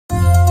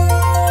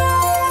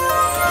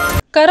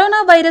Corona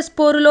virus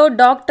పోరులో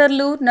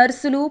డాక్టర్లు,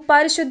 నర్సులు,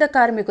 పారిశుద్ధ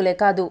కార్మికులే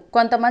కాదు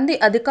కొంతమంది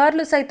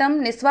అధికారులు సైతం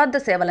నిస్వార్థ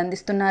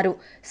సేవలందిస్తున్నారు.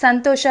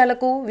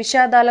 సంతోషాలకు,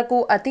 విషాదాలకు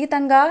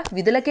అతీతంగా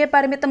విధులకే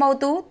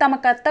పరిమితమవుతూ తమ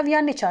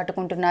కర్తవ్యాన్ని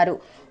చాటుకుంటున్నారు.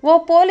 ఓ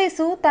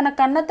పోలీసు తన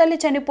కన్నతల్లి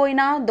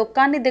చనిపోయినా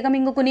దుఃఖాన్ని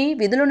దిగమింగుకుని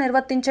విధులు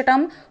నిర్వర్తించటం,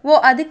 ఓ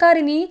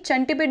అధికారిని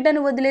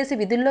చంటిబిడ్డను వదిలేసి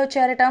విధుల్లో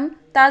చేరటం,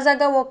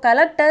 తాజాగా ఓ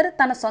కలెక్టర్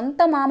తన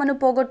సొంత మామను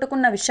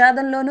పోగొట్టుకున్న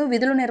విషాదంలోనూ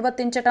విధులు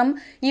నిర్వర్తించటం,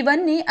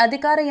 ఇవన్నీ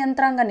అధికార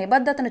యంత్రాంగ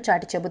నిబద్ధతను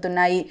చాటి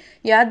చెబుతున్నాయి.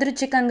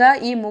 యాదృచ్ఛికంగా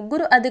ఈ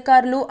ముగ్గురు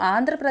అధికారులు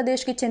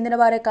ఆంధ్రప్రదేశ్కి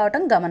చెందినవారే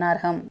కావటం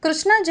గమనార్హం.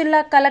 కృష్ణా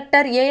జిల్లా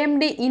కలెక్టర్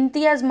ఏఎండి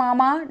ఇంతియాజ్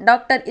మామ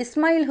డాక్టర్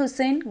ఇస్మాయిల్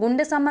హుస్సేన్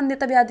గుండె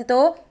సంబంధిత వ్యాధితో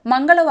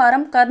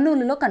మంగళవారం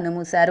కర్నూలులో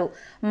కన్నుమూశారు.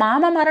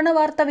 మామ మరణ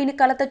వార్త విని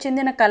కలత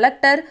చెందిన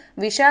కలెక్టర్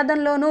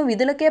విషాదంలోనూ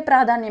విధులకే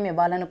ప్రాధాన్యం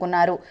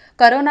ఇవ్వాలనుకున్నారు.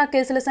 కరోనా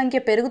కేసుల సంఖ్య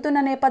పెరుగుతున్న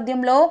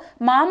నేపథ్యంలో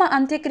మామ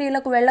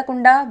అంత్యక్రియలకు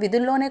వెళ్లకుండా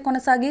విధుల్లోనే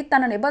కొనసాగి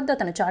తన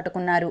నిబద్ధతను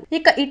చాటుకున్నారు.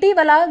 ఇక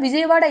ఇటీవల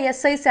విజయవాడ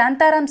ఎస్ఐ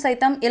శాంతారాం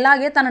సైతం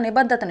ఇలాగే తన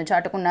నిబద్ధతను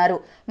చాటుకున్నారు.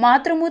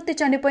 మాతృమూర్తి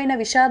చనిపోయిన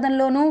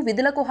విషాదంలోనూ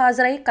విధులకు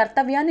హాజరై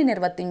కర్తవ్యాన్ని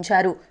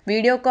నిర్వర్తించారు.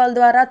 వీడియో కాల్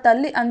ద్వారా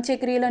తల్లి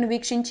అంత్యక్రియలను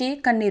వీక్షించి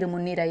కన్నీరు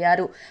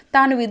మున్నీరయ్యారు.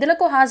 తాను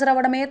విధులకు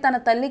హాజరవడమే తన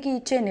తల్లికి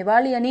ఇచ్చే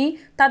నివాళి అని,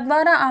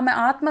 తద్వారా ఆమె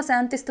ఆత్మ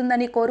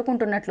శాంతిస్తుందని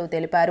కోరుకుంటున్నట్లు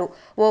తెలిపారు.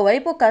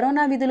 ఓవైపు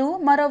కరోనా విధులు,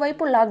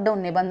 మరోవైపు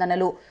లాక్డౌన్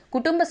నిబంధనలు.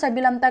 కుటుంబ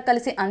సభ్యులంతా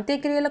కలిసి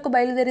అంత్యక్రియలకు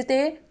బయలుదేరితే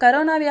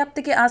కరోనా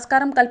వ్యాప్తికి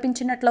ఆస్కారం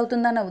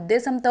కల్పించినట్లవుతుందన్న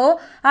ఉద్దేశంతో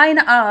ఆయన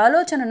ఆ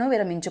ఆలోచనను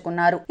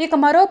విరమించుకున్నారు. ఇక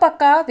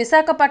మరోపక్క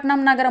విశాఖపట్నం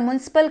నగర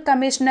మున్సిపల్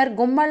కమిషనర్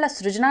గుమ్మళ్ల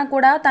సృజన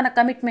కూడా తన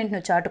కమిట్మెంట్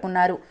ను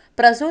చాటుకున్నారు.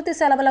 ప్రసూతి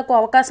సెలవులకు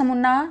అవకాశం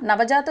ఉన్నా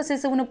నవజాత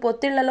శిశువును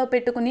పొత్తిళ్లలో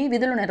పెట్టుకుని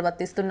విధులు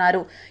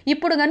నిర్వర్తిస్తున్నారు.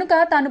 ఇప్పుడు గనుక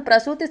తాను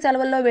ప్రసూతి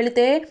సెలవుల్లో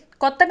వెళితే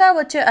కొత్తగా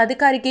వచ్చే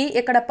అధికారికి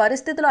ఇక్కడ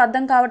పరిస్థితులు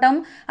అర్థం కావటం,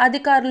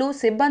 అధికారులు,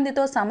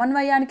 సిబ్బందితో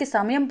సమన్వయానికి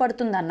సమయం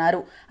పడుతుందన్నారు.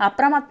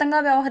 అప్రమత్తంగా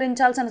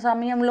వ్యవహరించాల్సిన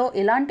సమయంలో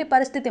ఇలాంటి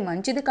పరిస్థితి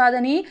మంచిది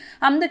కాదని,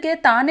 అందుకే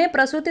తానే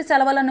ప్రసూతి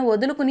సెలవులను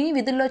వదులుకుని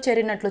విధుల్లో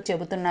చేరినట్లు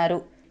చెబుతున్నారు.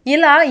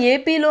 ఇలా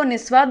ఏపీలో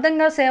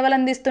నిస్వార్థంగా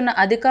సేవలందిస్తున్న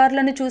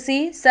అధికారులను చూసి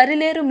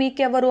సరిలేరు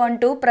మీకెవరు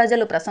అంటూ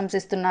ప్రజలు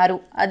ప్రశంసిస్తున్నారు.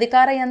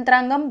 అధికార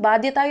యంత్రాంగం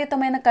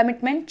బాధ్యతాయుతమైన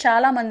కమిట్మెంట్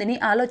చాలా మందిని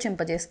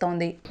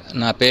ఆలోచింపజేస్తోంది.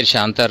 నా పేరు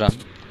శాంతారాం.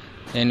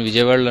 నేను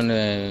విజయవాడలో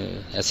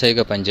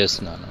ఎస్ఐగా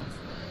పనిచేస్తున్నాను.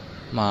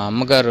 మా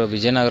అమ్మగారు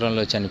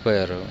విజయనగరంలో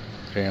చనిపోయారు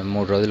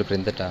 3 రోజుల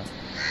క్రిందట.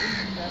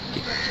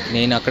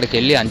 నేను అక్కడికి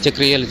వెళ్ళి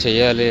అంత్యక్రియలు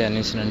చేయాలి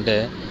అనేసి అంటే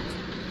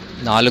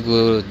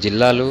 4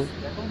 జిల్లాలు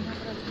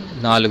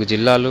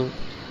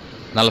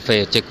 40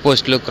 చెక్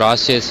పోస్టులు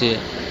క్రాస్ చేసి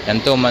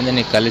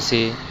ఎంతోమందిని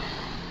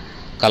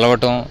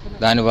కలవటం,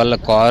 దానివల్ల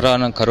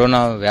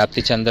కరోనా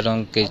వ్యాప్తి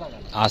చెందడానికి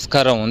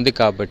ఆస్కారం ఉంది.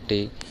 కాబట్టి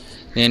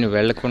నేను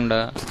వెళ్లకుండా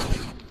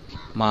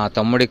మా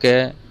తమ్ముడికే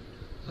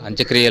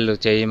అంత్యక్రియలు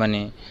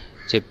చేయమని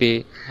చెప్పి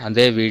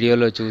అదే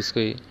వీడియోలో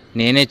చూసి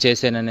నేనే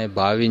చేశానని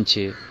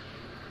భావించి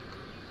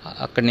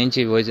అక్కడి నుంచి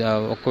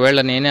ఒకవేళ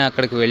నేనే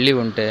అక్కడికి వెళ్ళి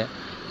ఉంటే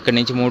ఇక్కడి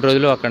నుంచి 3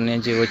 రోజులు, అక్కడి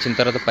నుంచి వచ్చిన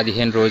తర్వాత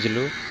 15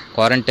 రోజులు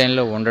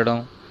క్వారంటైన్లో ఉండడం,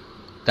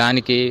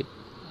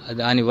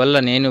 దానివల్ల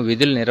నేను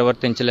విధులు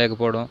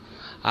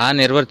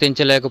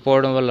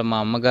నిర్వర్తించలేకపోవడం వల్ల మా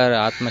అమ్మగారి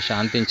ఆత్మ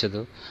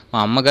శాంతించదు. మా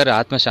అమ్మగారి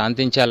ఆత్మ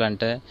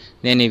శాంతించాలంటే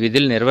నేను ఈ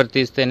విధులు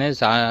నిర్వర్తిస్తేనే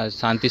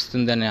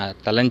శాంతిస్తుందని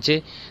తలంచి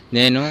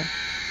నేను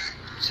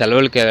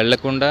సెలవులకి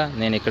వెళ్లకుండా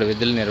నేను ఇక్కడ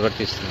విధులు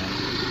నిర్వర్తిస్తున్నాను.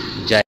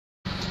 జై.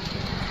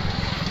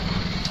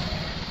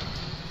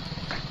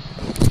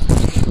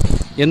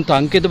 ఎంత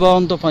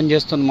అంకితభావంతో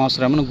పనిచేస్తున్న మా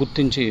శ్రమను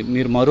గుర్తించి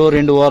మీరు మరో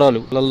 2 వారాలు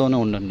ఇళ్లలోనే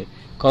ఉండండి.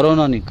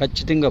 కరోనాని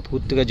ఖచ్చితంగా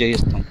పూర్తిగా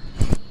జయిస్తాం.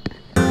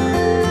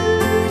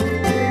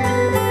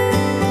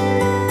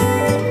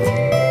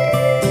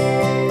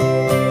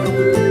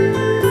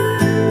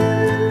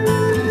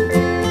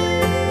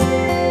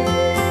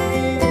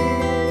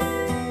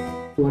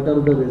 What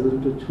are the reasons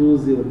to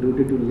choose your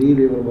duty to leave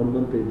your 1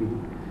 month baby?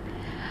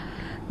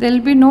 There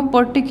will be no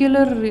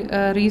particular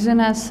reason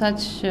as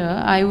such.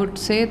 I would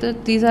say that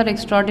these are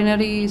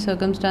extraordinary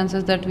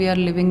circumstances that we are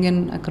living in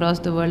across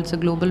the world. It's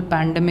a global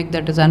pandemic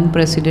that is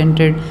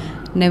unprecedented.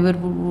 Never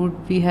would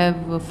we have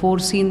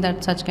foreseen that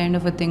such kind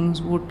of a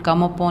things would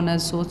come upon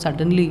us so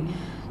suddenly.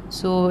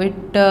 So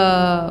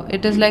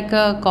it is like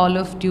a call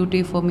of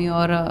duty for me,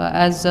 or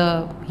as a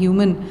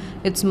human,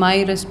 it's my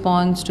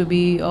response to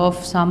be of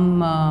some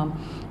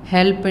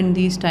help in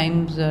these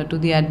times to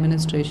the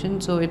administration.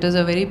 So it is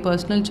a very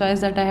personal choice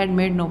that I had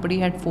made. Nobody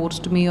had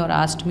forced me or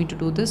asked me to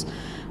do this,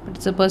 but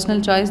it's a personal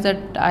choice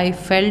that I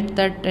felt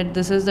that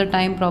this is the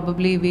time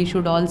probably we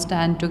should all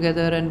stand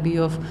together and be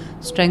of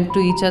strength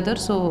to each other.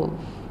 So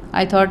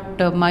I thought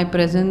my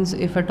presence,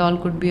 if at all,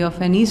 could be of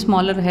any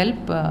smaller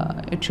help.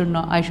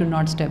 I should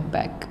not step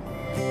back.